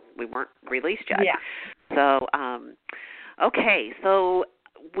 we weren't released yet. Yeah. So, okay, so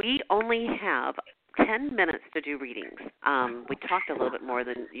we only have 10 minutes to do readings. We talked a little bit more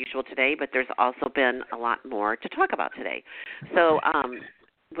than usual today, but there's also been a lot more to talk about today. So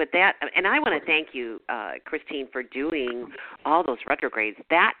with that, and I want to thank you, Christine, for doing all those retrogrades.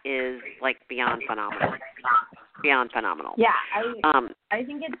 That is beyond phenomenal. Beyond phenomenal. Yeah, I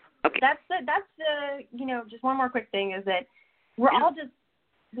think it's that's the just one more quick thing is that we're all just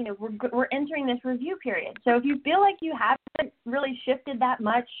we're entering this review period. So if you feel like you haven't really shifted that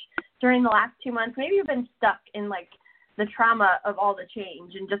much during the last 2 months, maybe you've been stuck in the trauma of all the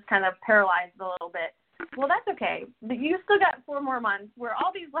change and just kind of paralyzed a little bit. Well, that's okay. You still got 4 more months where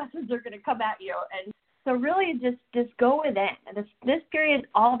all these lessons are going to come at you. And so really just go within. This period is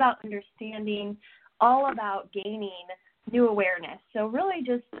all about understanding, all about gaining new awareness. So really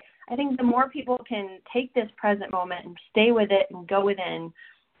I think the more people can take this present moment and stay with it and go within,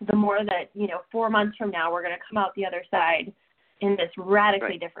 the more that, 4 months from now, we're going to come out the other side in this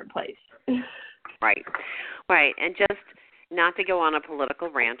radically different place. Right. And just not to go on a political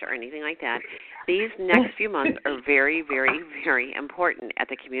rant or anything like that, these next few months are very, very, very important at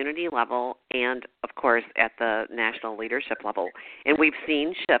the community level and, of course, at the national leadership level. And we've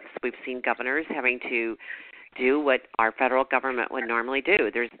seen shifts. We've seen governors having to do what our federal government would normally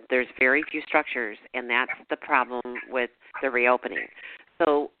do. There's very few structures, and that's the problem with the reopening.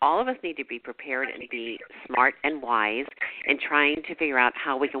 So all of us need to be prepared and be smart and wise in trying to figure out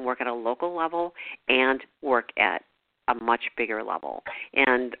how we can work at a local level and work at a much bigger level.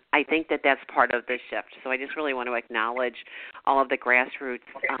 And I think that that's part of the shift. So I just really want to acknowledge all of the grassroots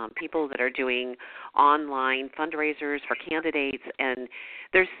people that are doing online fundraisers for candidates. And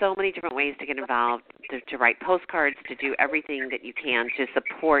there's so many different ways to get involved, to write postcards, to do everything that you can to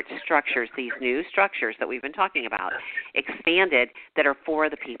support structures, these new structures that we've been talking about, expanded, that are for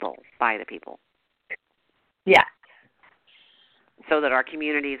the people, by the people. Yeah. So that our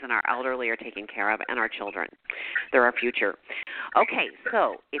communities and our elderly are taken care of, and our children. They're our future. Okay,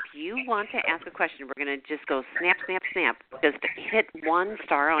 so if you want to ask a question, we're going to just go snap, snap, snap. Just hit 1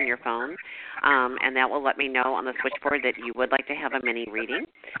 star on your phone, and that will let me know on the switchboard that you would like to have a mini reading,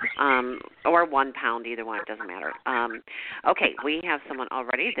 or £1, either one, it doesn't matter. Okay, we have someone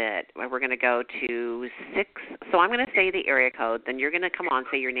already that we're going to go to 6. So I'm going to say the area code, then you're going to come on,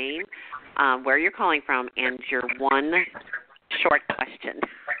 say your name, where you're calling from, and your one short question.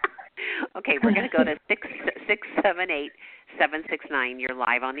 Okay, we're going to go to 678-769. You're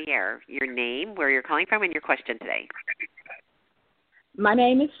live on the air. Your name, where you're calling from, and your question today. My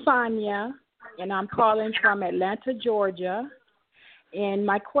name is Sonia, and I'm calling from Atlanta, Georgia. And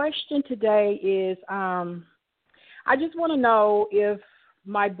my question today is, I just want to know if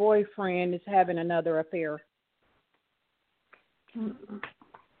my boyfriend is having another affair.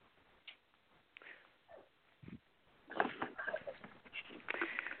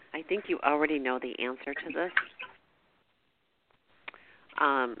 I think you already know the answer to this.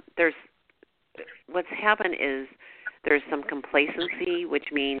 What's happened is there's some complacency,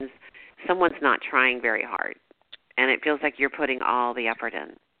 which means someone's not trying very hard, and it feels like you're putting all the effort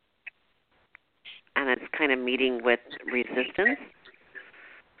in, and it's kind of meeting with resistance.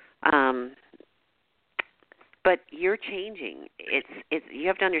 But you're changing. It's you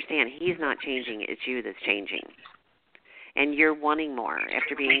have to understand he's not changing. It's you that's changing. And you're wanting more.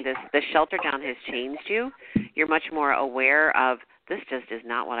 After being the shelter down has changed you. You're much more aware of, this just is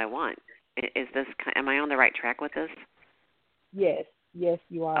not what I want. Am I on the right track with this? Yes,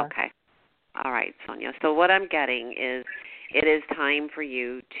 you are. Okay. All right, Sonia. So what I'm getting is it is time for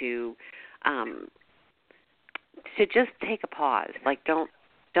you to just take a pause. Like, don't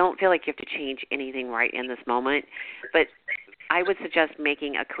feel like you have to change anything right in this moment. But I would suggest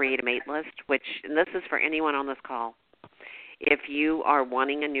making a create a mate list, and this is for anyone on this call. If you are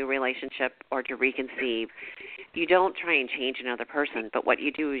wanting a new relationship or to reconceive, you don't try and change another person, but what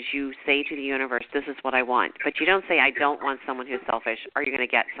you do is you say to the universe, this is what I want. But you don't say, I don't want someone who's selfish. Are you going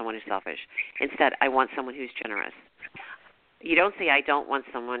to get someone who's selfish? Instead, I want someone who's generous. You don't say, I don't want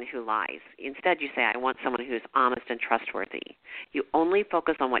someone who lies. Instead, you say, I want someone who's honest and trustworthy. You only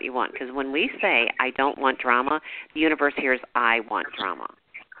focus on what you want, because when we say, I don't want drama, the universe hears, I want drama.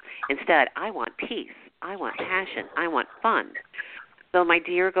 Instead, I want peace. I want passion. I want fun. So, my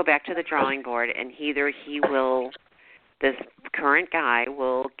dear, go back to the drawing board, and this current guy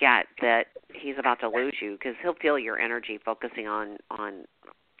will get that he's about to lose you, because he'll feel your energy focusing on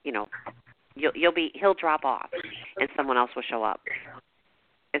he'll drop off, and someone else will show up.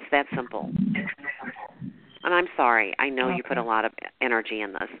 It's that simple. And I'm sorry. I know you put a lot of energy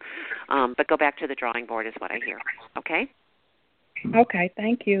in this, but go back to the drawing board is what I hear. Okay? Okay,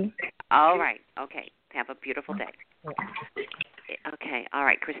 thank you. All right. Okay. Have a beautiful day. Okay. All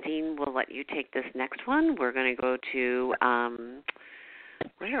right. Christine, we'll let you take this next one. We're going to go to,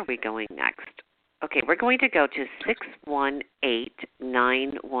 where are we going next? Okay. We're going to go to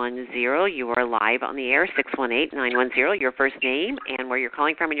 618-910. You are live on the air, 618-910, your first name and where you're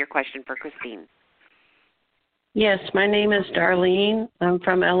calling from and your question for Christine. Yes, my name is Darlene. I'm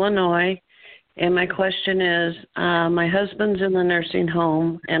from Illinois. And my question is, my husband's in the nursing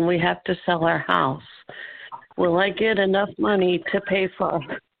home, and we have to sell our house. Will I get enough money to pay for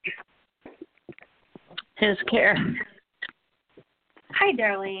his care? Hi,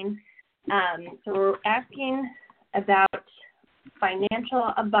 Darlene. So we're asking about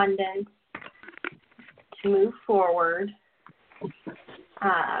financial abundance to move forward.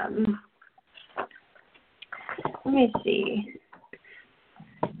 Let me see.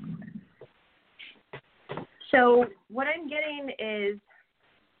 So what I'm getting is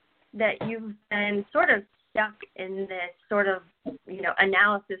that you've been sort of stuck in this sort of,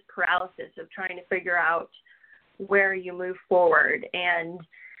 analysis paralysis of trying to figure out where you move forward, and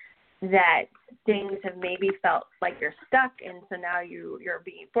that things have maybe felt like you're stuck, and so now you're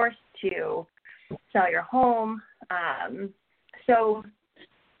being forced to sell your home. So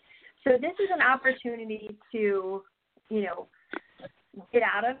this is an opportunity to, get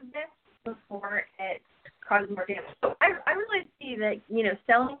out of this before it cause more damage. So I really see that,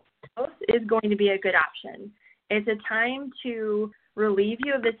 selling house is going to be a good option. It's a time to relieve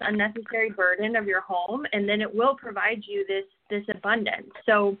you of this unnecessary burden of your home, and then it will provide you this abundance.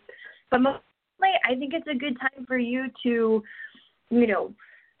 So, but most I think it's a good time for you to, you know,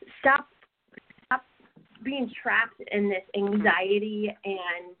 stop being trapped in this anxiety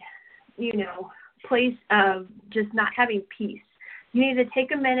and, you know, place of just not having peace. You need to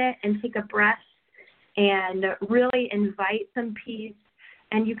take a minute and take a breath and really invite some peace.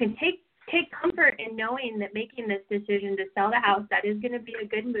 And you can take comfort in knowing that making this decision to sell the house, that is going to be a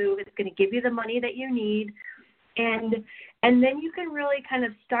good move. It's going to give you the money that you need. And then you can really kind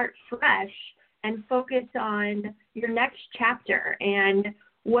of start fresh and focus on your next chapter and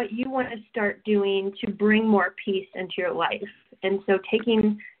what you want to start doing to bring more peace into your life. And so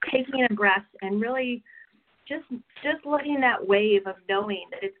taking a breath and really just letting that wave of knowing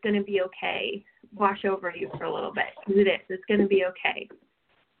that it's going to be okay wash over you for a little bit. Because it is. It's going to be okay.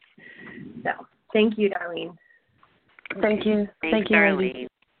 So thank you, Darlene. Thank you. Thank you, Darlene.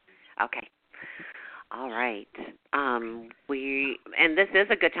 Okay. All right. And this is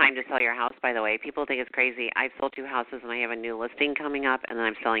a good time to sell your house, by the way. People think it's crazy. I've sold 2 houses, and I have a new listing coming up, and then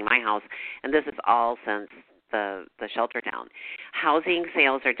I'm selling my house. And this is all since the shelter down. Housing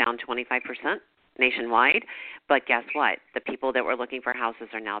sales are down 25% nationwide, but guess what? The people that were looking for houses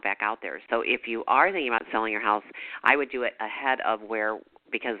are now back out there. So if you are thinking about selling your house, I would do it ahead of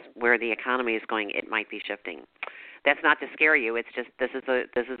because where the economy is going, it might be shifting. That's not to scare you. It's just this is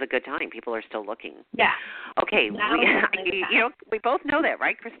a good time. People are still looking. Yeah. Okay. We both know that,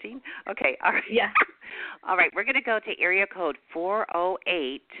 right, Christine? Okay. All right. Yeah. All right. We're going to go to area code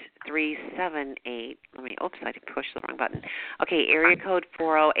 408-378. I pushed the wrong button. Okay. Area code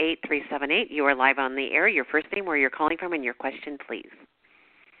 408-378. You are live on the air. Your first name, where you're calling from, and your question, please.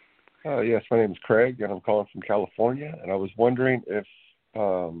 Yes, my name is Craig, and I'm calling from California. And I was wondering if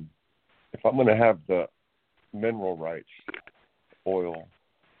I'm going to have the mineral rights, oil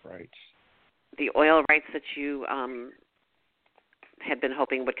rights. The oil rights that you had been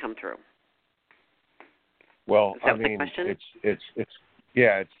hoping would come through. Well, is that the question?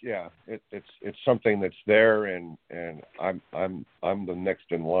 It's something that's there, and I'm the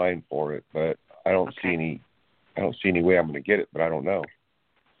next in line for it, but I don't see any way I'm going to get it, but I don't know.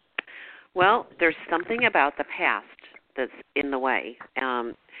 Well, there's something about the past that's in the way.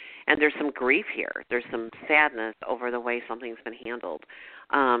 And there's some grief here. There's some sadness over the way something's been handled.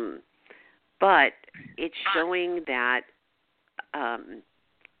 But it's showing that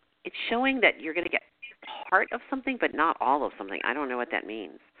you're going to get part of something, but not all of something. I don't know what that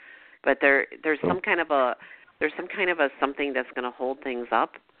means. But there's some kind of a something that's going to hold things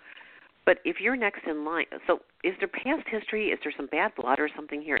up. But if you're next in line, so is there past history? Is there some bad blood or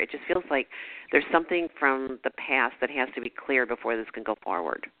something here? It just feels like there's something from the past that has to be cleared before this can go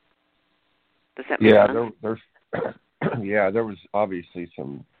forward. Does that make sense? There was obviously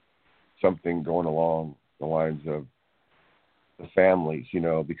something going along the lines of the families,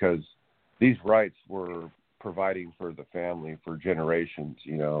 because these rights were providing for the family for generations,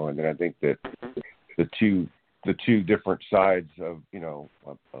 and then I think that the two different sides of when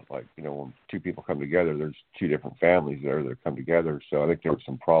 2 people come together, there's 2 different families there that come together. So I think there were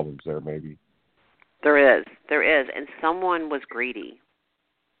some problems there, maybe. There is, and someone was greedy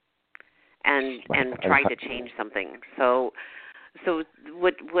and tried to change something. So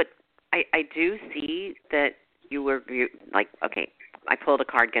what I do see that I pulled a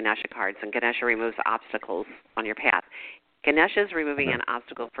card, Ganesha cards, and Ganesha removes obstacles on your path. Ganesha is removing an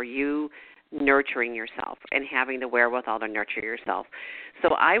obstacle for you nurturing yourself and having the wherewithal to nurture yourself.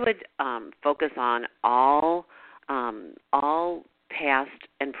 So I would focus on all past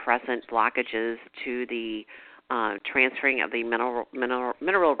and present blockages to the transferring of the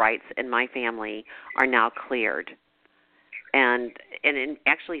mineral rights in my family are now cleared. And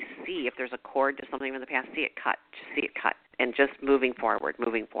actually see if there's a cord to something in the past, see it cut, and just moving forward,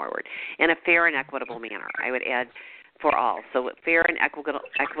 in a fair and equitable manner. I would add for all. So fair and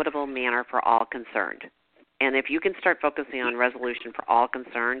equitable manner for all concerned. And if you can start focusing on resolution for all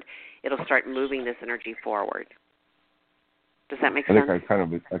concerned, it'll start moving this energy forward. Does that make sense? I think that's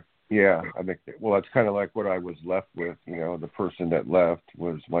kind of like what I was left with. The person that left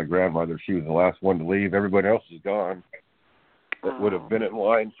was my grandmother. She was the last one to leave. Everybody else is gone. That would have been in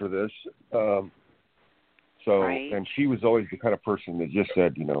line for this. Right. And she was always the kind of person that just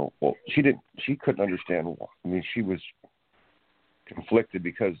said, she couldn't understand. I mean, she was conflicted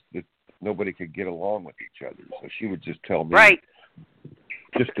because nobody could get along with each other. So she would just tell me,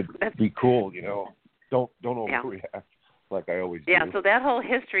 just to be cool, don't overreact like I always do. Yeah, so that whole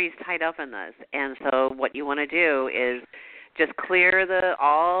history is tied up in this. And so what you want to do is just clear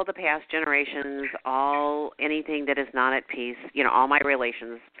all the past generations, anything that is not at peace, all my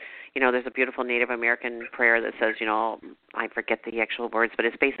relations. There's a beautiful Native American prayer that says, I forget the actual words, but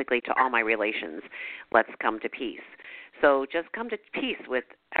it's basically to all my relations, let's come to peace. So just come to peace with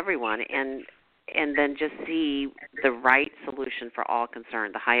everyone and then just see the right solution for all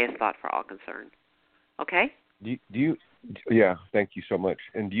concerned, the highest thought for all concerned. Okay? Do you yeah, thank you so much.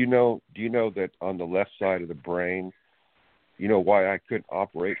 And do you know that on the left side of the brain, you know why I couldn't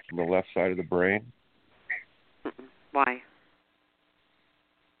operate from the left side of the brain? Why?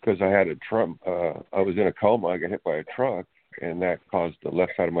 Because I had I was in a coma. I got hit by a truck, and that caused the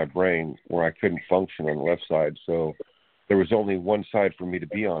left side of my brain where I couldn't function on the left side. So there was only one side for me to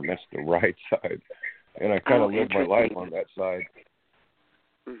be on. That's the right side, and I kind of lived my life on that side.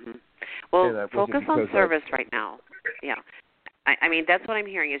 Mm-hmm. Well, focus on service right now. Yeah. I mean, that's what I'm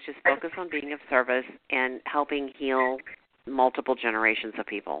hearing is just focus on being of service and helping heal multiple generations of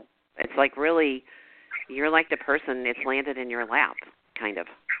people. It's like really, you're like the person it's landed in your lap, kind of.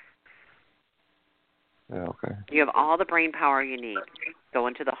 Yeah, okay. You have all the brain power you need. Go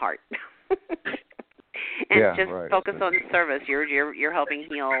into the heart. And just focus on service. You're helping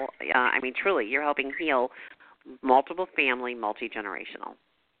heal. Truly, you're helping heal multiple family, multi-generational.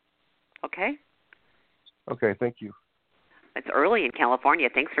 Okay? Okay, thank you. It's early in California.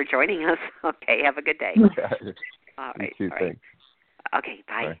 Thanks for joining us. Okay, have a good day. All right. You too, thanks. Okay,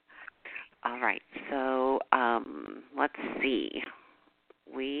 bye. All right, so let's see.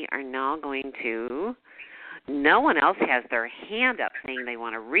 We are now going to, no one else has their hand up saying they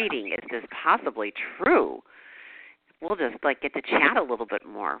want a reading. Is this possibly true? We'll just get to chat a little bit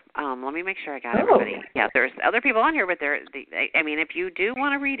more. Let me make sure I got everybody. Yeah, there's other people on here, but if you do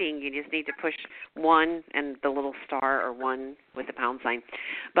want a reading, you just need to push 1 and the little star or 1 with the pound sign.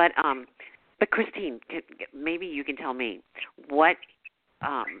 But Christine, maybe you can tell me what.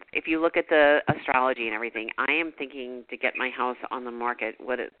 If you look at the astrology and everything, I am thinking to get my house on the market.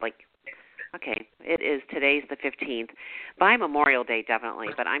 Okay, it is today's the 15th. By Memorial Day, definitely,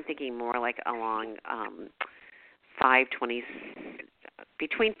 but I'm thinking more like along 5:20,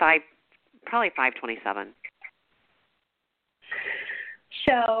 probably 5:27.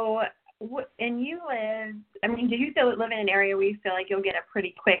 So, and you live, do you still live in an area where you feel like you'll get a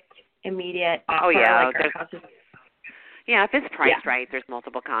pretty quick, immediate offer? Oh, yeah. Like our houses? Yeah, if it's priced right, there's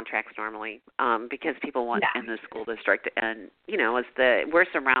multiple contracts normally because people want in the school district. And, we're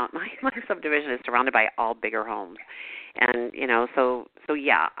my subdivision is surrounded by all bigger homes. And, so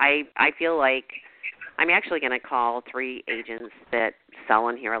yeah, I feel like I'm actually going to call 3 agents that sell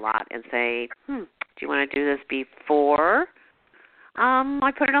in here a lot and say, do you want to do this before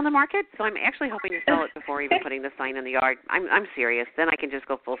I put it on the market? So I'm actually hoping to sell it before even putting the sign in the yard. I'm serious. Then I can just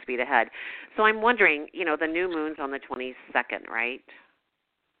go full speed ahead. So I'm wondering, the new moon's on the 22nd, right?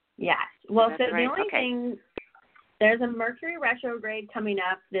 Yes. Well, so right? the only thing, there's a Mercury retrograde coming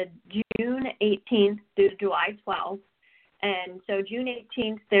up the June 18th through July 12th. And so June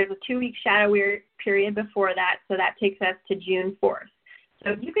 18th, there's a 2-week shadow period before that, so that takes us to June 4th.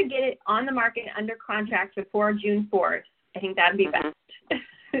 So if you could get it on the market under contract before June 4th, I think that would be best.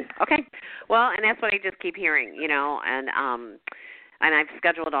 Okay. Well, and that's what I just keep hearing, and I've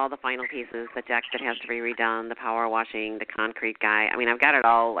scheduled all the final pieces, the deck that has to be redone, the power washing, the concrete guy. I've got it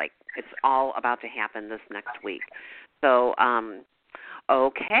all, it's all about to happen this next week. So,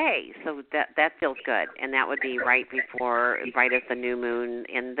 okay, so that feels good, and that would be right as the new moon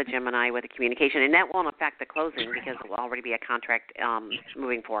in the Gemini with the communication, and that won't affect the closing because it will already be a contract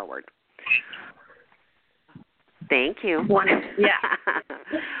moving forward. Thank you. Yeah.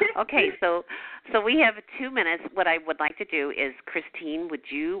 Okay, so we have 2 minutes. What I would like to do is, Christine, would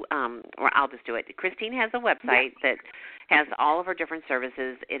you, or I'll just do it. Christine has a website that has all of her different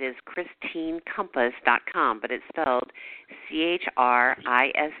services. It is ChristineCompas.com, but it's spelled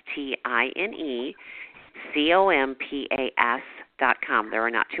ChristineCompas.com. There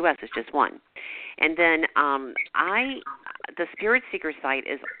are not 2 S's, just 1. And then the Spirit Seeker site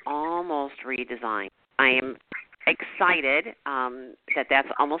is almost redesigned. I am excited that's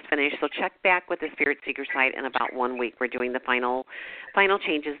almost finished. So check back with the Spirit Seeker site in about 1 week. We're doing the final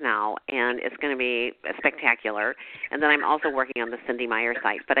changes now, and it's going to be spectacular. And then I'm also working on the Cynde Meyer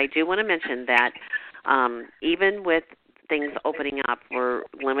site. But I do want to mention that even with things opening up, we're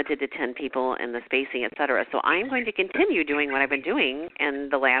limited to 10 people in the spacing, et cetera. So I'm going to continue doing what I've been doing in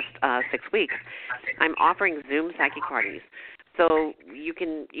the last 6 weeks. I'm offering Zoom psychic parties. So you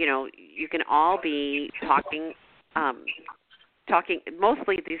can all be talking.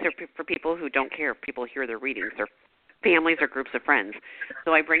 Mostly these are for people who don't care if people hear their readings. They're families or groups of friends.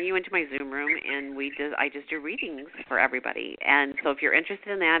 So I bring you into my Zoom room, and I just do readings for everybody. And so if you're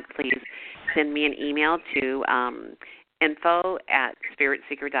interested in that, please send me an email to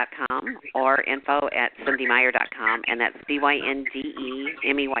info@spiritseeker.com or info@cyndemeyer.com, and that's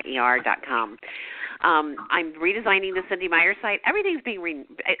CyndeMeyer.com. I'm redesigning the Cynde Meyer site. Everything's being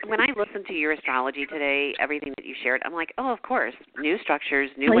when I listened to your astrology today, everything that you shared, I'm like, oh, of course, new structures,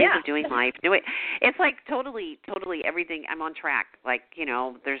 new ways of doing life. It's like totally everything. I'm on track. Like,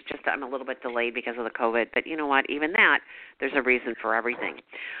 there's just I'm a little bit delayed because of the COVID, but you know what? Even that, there's a reason for everything.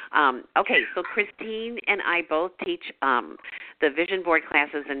 Okay, so Christine and I both teach the vision board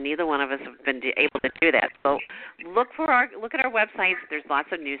classes, and neither one of us have been able to do that. So look at our websites. There's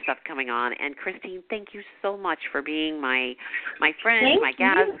lots of new stuff coming on. And Christine, thank you so much for being my friend, my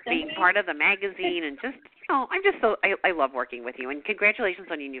guest, being part of the magazine, and just I'm just so I love working with you. And congratulations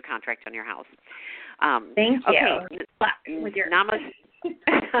on your new contract on your house. Thank you. Okay, namaste.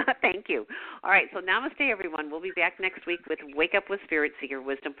 Thank you. All right, so namaste, everyone. We'll be back next week with Wake Up with Spirit Seeker,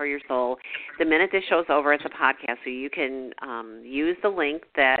 Wisdom for Your Soul. The minute this show's over, it's a podcast, so you can use the link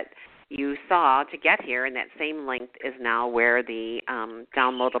that you saw to get here, and that same link is now where the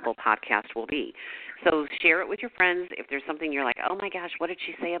downloadable podcast will be. So share it with your friends. If there's something you're like, oh my gosh, what did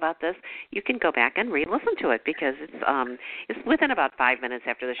she say about this? You can go back and re-listen to it, because it's within about 5 minutes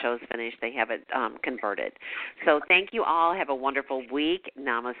after the show's finished. They have it converted. So thank you all. Have a wonderful week.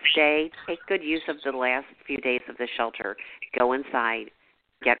 Namaste. Take good use of the last few days of the shelter. Go inside,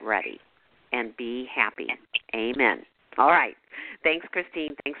 get ready, and be happy. Amen. All right. Thanks,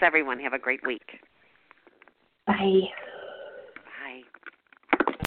 Christine. Thanks, everyone. Have a great week. Bye.